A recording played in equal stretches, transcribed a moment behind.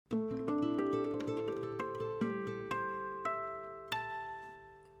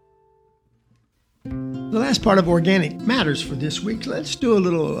The last part of Organic Matters for this week, let's do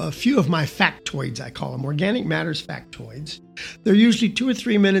a few of my factoids, I call them. Organic Matters factoids. They're usually 2 or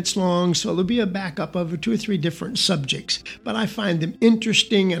 3 minutes long, so there'll be a backup of 2 or 3 different subjects, but I find them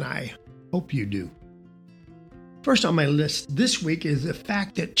interesting and I hope you do. First on my list this week is the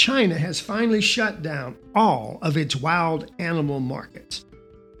fact that China has finally shut down all of its wild animal markets.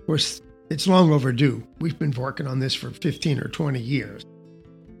 Of course, it's long overdue. We've been working on this for 15 or 20 years.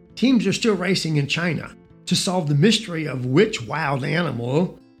 Teams are still racing in China to solve the mystery of which wild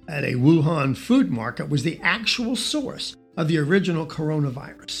animal at a Wuhan food market was the actual source of the original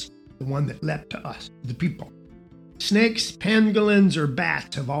coronavirus, the one that leapt to us, the people. Snakes, pangolins, or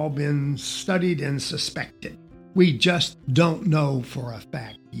bats have all been studied and suspected. We just don't know for a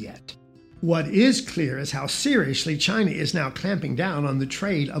fact yet. What is clear is how seriously China is now clamping down on the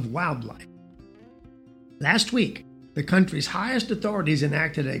trade of wildlife. Last week, the country's highest authorities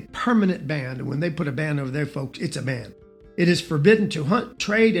enacted a permanent ban, and when they put a ban over there, folks, it's a ban. It is forbidden to hunt,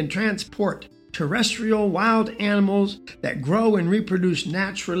 trade, and transport terrestrial wild animals that grow and reproduce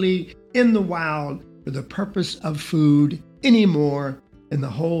naturally in the wild for the purpose of food anymore in the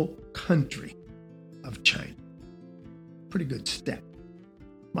whole country of China. Pretty good step.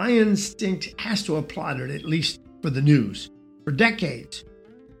 My instinct has to applaud it, at least for the news. For decades,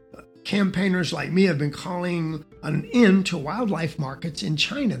 campaigners like me have been calling an end to wildlife markets in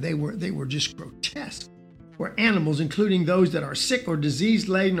China. They were just grotesque, where animals, including those that are sick or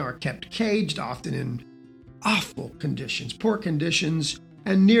disease-laden, are kept caged, often in awful conditions, poor conditions,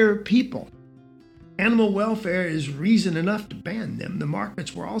 and near people. Animal welfare is reason enough to ban them. The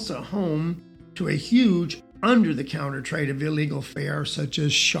markets were also home to a huge under-the-counter trade of illegal fare, such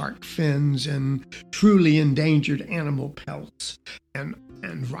as shark fins and truly endangered animal pelts and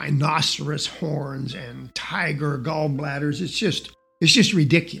rhinoceros horns and tiger gallbladders. It's just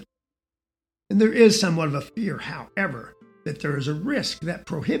ridiculous. And there is somewhat of a fear, however, that there is a risk that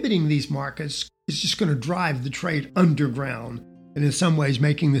prohibiting these markets is just going to drive the trade underground, and in some ways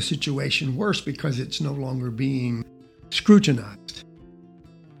making the situation worse because it's no longer being scrutinized.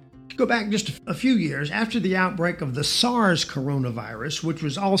 To go back just a few years, after the outbreak of the SARS coronavirus, which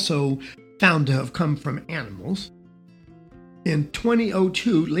was also found to have come from animals, in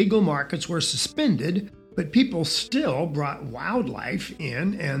 2002, legal markets were suspended, but people still brought wildlife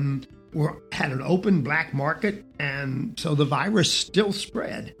in and had an open black market, and so the virus still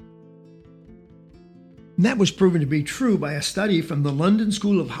spread. And that was proven to be true by a study from the London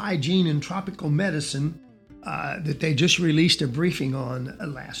School of Hygiene and Tropical Medicine that they just released a briefing on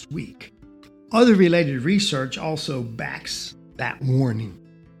last week. Other related research also backs that warning.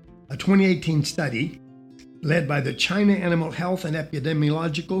 A 2018 study led by the China Animal Health and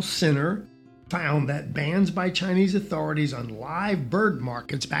Epidemiological Center found that bans by Chinese authorities on live bird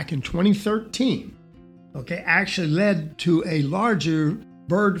markets back in 2013, actually led to a larger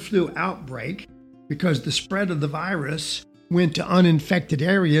bird flu outbreak because the spread of the virus went to uninfected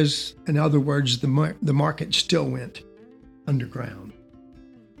areas. In other words, the market still went underground.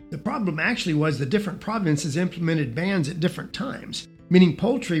 The problem actually was the different provinces implemented bans at different times, meaning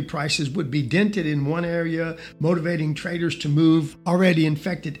poultry prices would be dented in one area, motivating traders to move already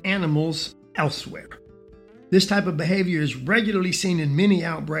infected animals elsewhere. This type of behavior is regularly seen in many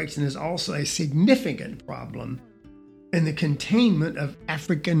outbreaks and is also a significant problem in the containment of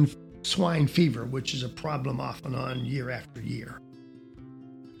African swine fever, which is a problem off and on year after year.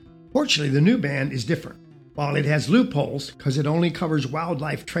 Fortunately, the new ban is different. While it has loopholes, because it only covers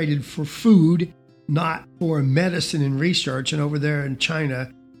wildlife traded for food, not for medicine and research, and over there in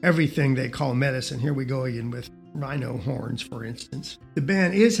China, everything they call medicine. Here we go again with rhino horns, for instance. The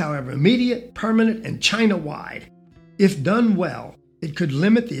ban is, however, immediate, permanent, and China-wide. If done well, it could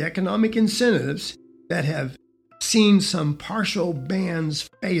limit the economic incentives that have seen some partial bans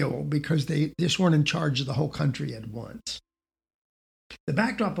fail because they just weren't in charge of the whole country at once. The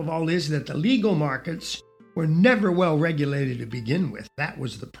backdrop of all is that the legal markets were never well regulated to begin with. That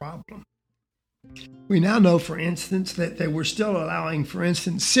was the problem. We now know, for instance, that they were still allowing, for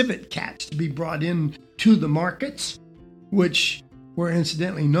instance, civet cats to be brought in to the markets, which were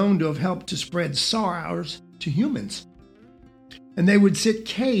incidentally known to have helped to spread SARS to humans. And they would sit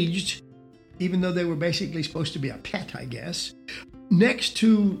caged, even though they were basically supposed to be a pet, I guess, next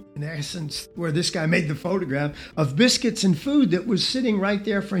to, in essence, where this guy made the photograph of biscuits and food that was sitting right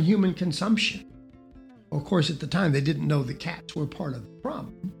there for human consumption. Of course, at the time, they didn't know the cats were part of the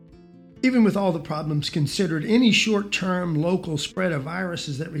problem. Even with all the problems considered, any short-term local spread of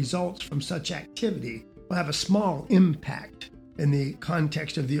viruses that results from such activity will have a small impact in the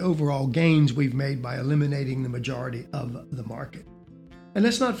context of the overall gains we've made by eliminating the majority of the market. And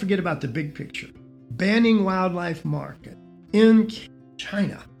let's not forget about the big picture. banning wildlife market in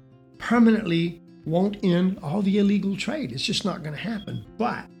China permanently won't end all the illegal trade. It's just not going to happen,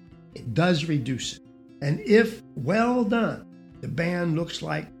 but it does reduce it. And if well done, the ban looks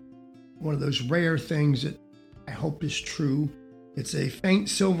like one of those rare things that I hope is true. It's a faint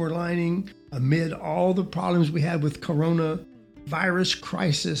silver lining amid all the problems we had with coronavirus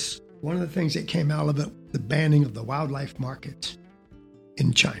crisis. One of the things that came out of it, the banning of the wildlife markets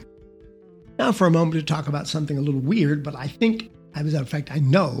in China. Now for a moment to talk about something a little weird, but I think, as a matter of fact, I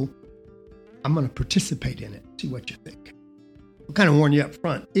know I'm going to participate in it. See what you think. I'll kind of warn you up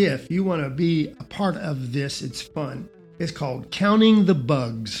front. If you want to be a part of this, it's fun. It's called Counting the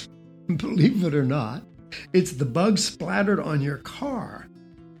Bugs. Believe it or not, it's the bugs splattered on your car.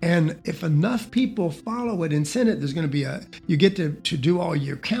 And if enough people follow it and send it, there's going to be you get to do all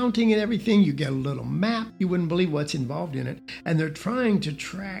your counting and everything. You get a little map. You wouldn't believe what's involved in it. And they're trying to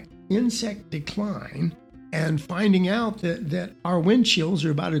track insect decline and finding out that our windshields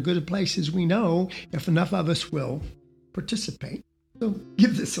are about as good a place as we know if enough of us will participate. So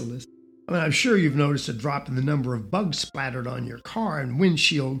give this a listen. I mean, I'm sure you've noticed a drop in the number of bugs splattered on your car and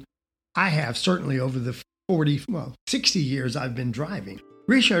windshield. I have certainly over the 60 years I've been driving.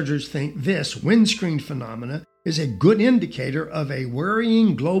 Researchers think this windscreen phenomena is a good indicator of a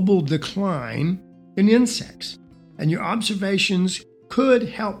worrying global decline in insects, and your observations could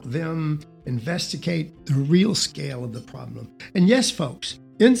help them investigate the real scale of the problem. And yes, folks,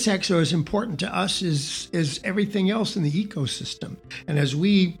 insects are as important to us as everything else in the ecosystem. And as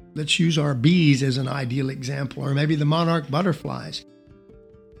let's use our bees as an ideal example, or maybe the monarch butterflies,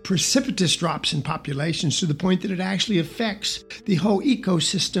 precipitous drops in populations to the point that it actually affects the whole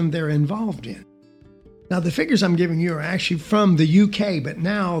ecosystem they're involved in. Now, the figures I'm giving you are actually from the UK, but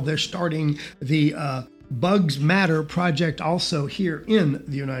now they're starting the Bugs Matter project also here in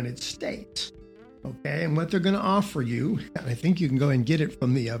the United States. Okay, and what they're going to offer you, and I think you can go and get it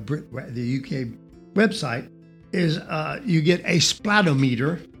from the UK website, is you get a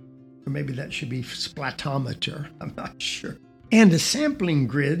splatometer, or maybe that should be splatometer, I'm not sure, and a sampling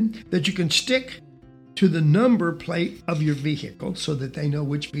grid that you can stick to the number plate of your vehicle so that they know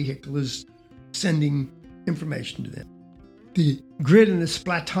which vehicle is sending information to them. The grid and the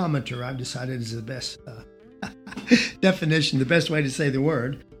splatometer, I've decided is the best definition, the best way to say the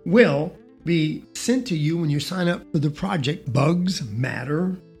word, will be sent to you when you sign up for the project Bugs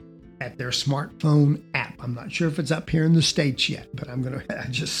Matter at their smartphone app. I'm not sure if it's up here in the States yet, but I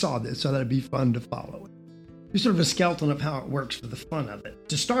just saw this, so that'd be fun to follow it. Here's sort of a skeleton of how it works for the fun of it.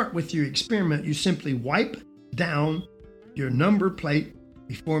 To start with your experiment, you simply wipe down your number plate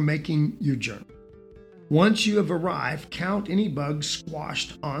before making your journey. Once you have arrived, count any bugs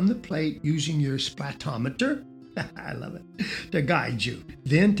squashed on the plate using your splatometer, I love it, to guide you.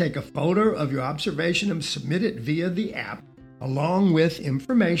 Then take a photo of your observation and submit it via the app, along with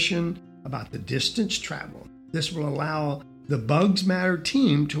information about the distance traveled. This will allow the Bugs Matter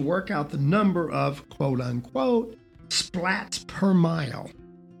team to work out the number of quote-unquote splats per mile.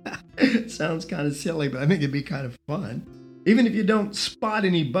 Sounds kind of silly, but I think it'd be kind of fun. Even if you don't spot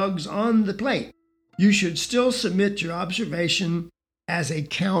any bugs on the plate, you should still submit your observation as a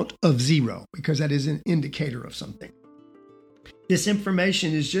count of 0, because that is an indicator of something. This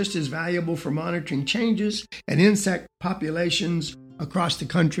information is just as valuable for monitoring changes in insect populations across the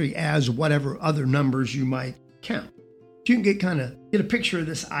country as whatever other numbers you might count. You can get a picture of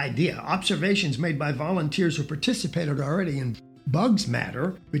this idea. Observations made by volunteers who participated already in Bugs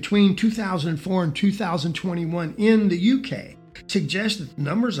Matter between 2004 and 2021 in the UK suggest that the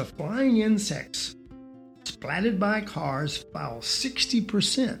numbers of flying insects splattered by cars fell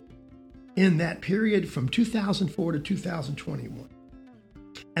 60% in that period from 2004 to 2021.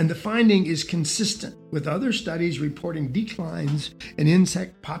 And the finding is consistent with other studies reporting declines in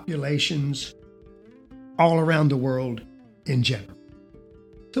insect populations all around the world in general.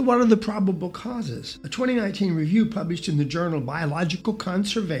 So what are the probable causes? A 2019 review published in the journal Biological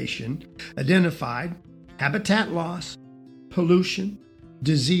Conservation identified habitat loss, pollution,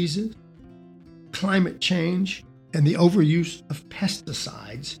 diseases, climate change, and the overuse of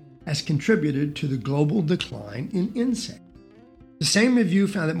pesticides has contributed to the global decline in insects. The same review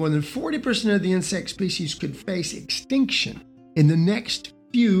found that more than 40% of the insect species could face extinction in the next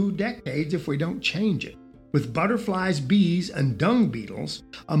few decades if we don't change it, with butterflies, bees, and dung beetles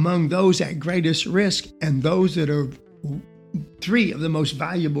among those at greatest risk, and those that are 3 of the most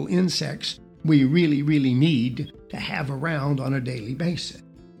valuable insects we really, really need to have around on a daily basis.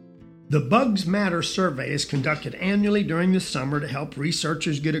 The Bugs Matter survey is conducted annually during the summer to help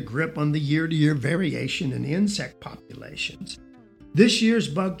researchers get a grip on the year-to-year variation in insect populations. This year's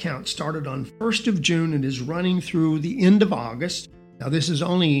bug count started on 1st of June and is running through the end of August. Now, this is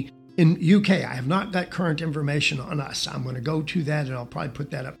only in UK. I have not got current information on us. I'm going to go to that, and I'll probably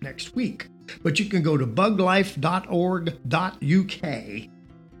put that up next week. But you can go to buglife.org.uk,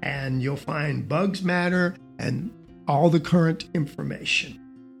 and you'll find Bugs Matter and all the current information.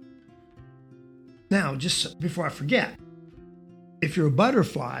 Now, just before I forget, if you're a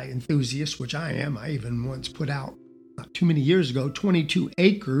butterfly enthusiast, which I am, I even once put out, not too many years ago, 22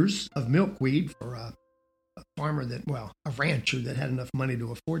 acres of milkweed for a farmer that, well, a rancher that had enough money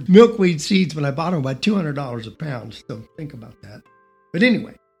to afford milkweed seeds, but I bought them about $200 a pound. So think about that. But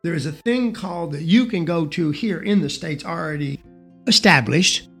anyway, there is a thing called that you can go to here in the States already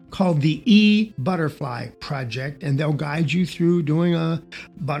established called the E-Butterfly Project, and they'll guide you through doing a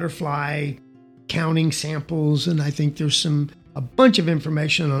butterfly counting samples, and I think there's a bunch of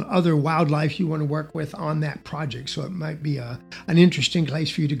information on other wildlife you want to work with on that project. So it might be an interesting place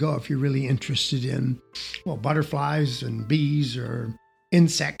for you to go if you're really interested in, well, butterflies and bees or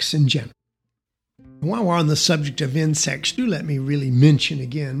insects in general. While we're on the subject of insects, do let me really mention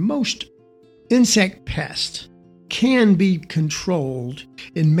again, most insect pests can be controlled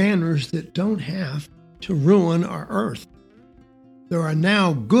in manners that don't have to ruin our earth. There are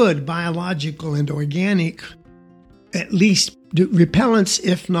now good biological and organic, at least repellents,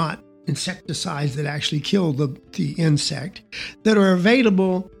 if not insecticides that actually kill the insect, that are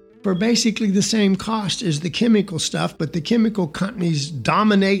available for basically the same cost as the chemical stuff, but the chemical companies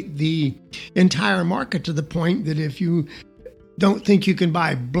dominate the entire market to the point that if you don't think you can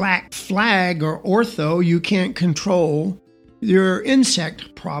buy Black Flag or Ortho, you can't control your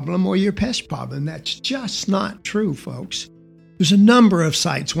insect problem or your pest problem. That's just not true, folks. There's a number of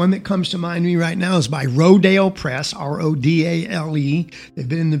sites. One that comes to mind me right now is by Rodale Press, R-O-D-A-L-E. They've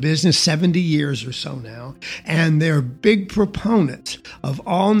been in the business 70 years or so now, and they're big proponents of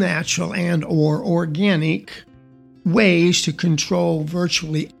all natural and or organic ways to control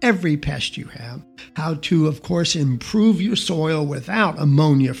virtually every pest you have. How to, of course, improve your soil without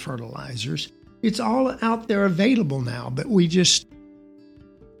ammonia fertilizers. It's all out there available now, but we just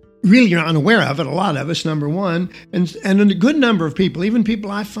really are unaware of it, a lot of us, number one, and a good number of people, even people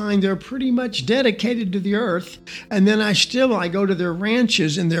I find they're pretty much dedicated to the earth, and then I go to their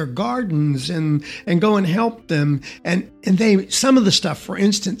ranches and their gardens and go and help them, and they, some of the stuff, for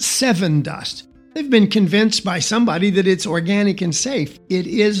instance, Sevin dust, they've been convinced by somebody that it's organic and safe. It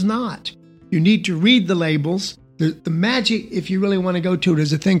is not. You need to read the labels. The magic, if you really want to go to it,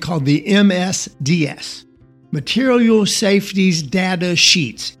 is a thing called the MSDS. Material Safeties Data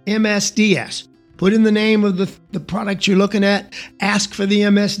Sheets, MSDS. Put in the name of the product you're looking at, ask for the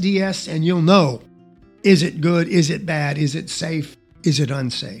MSDS, and you'll know, is it good, is it bad, is it safe, is it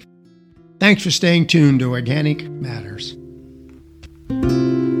unsafe? Thanks for staying tuned to Organic Matters.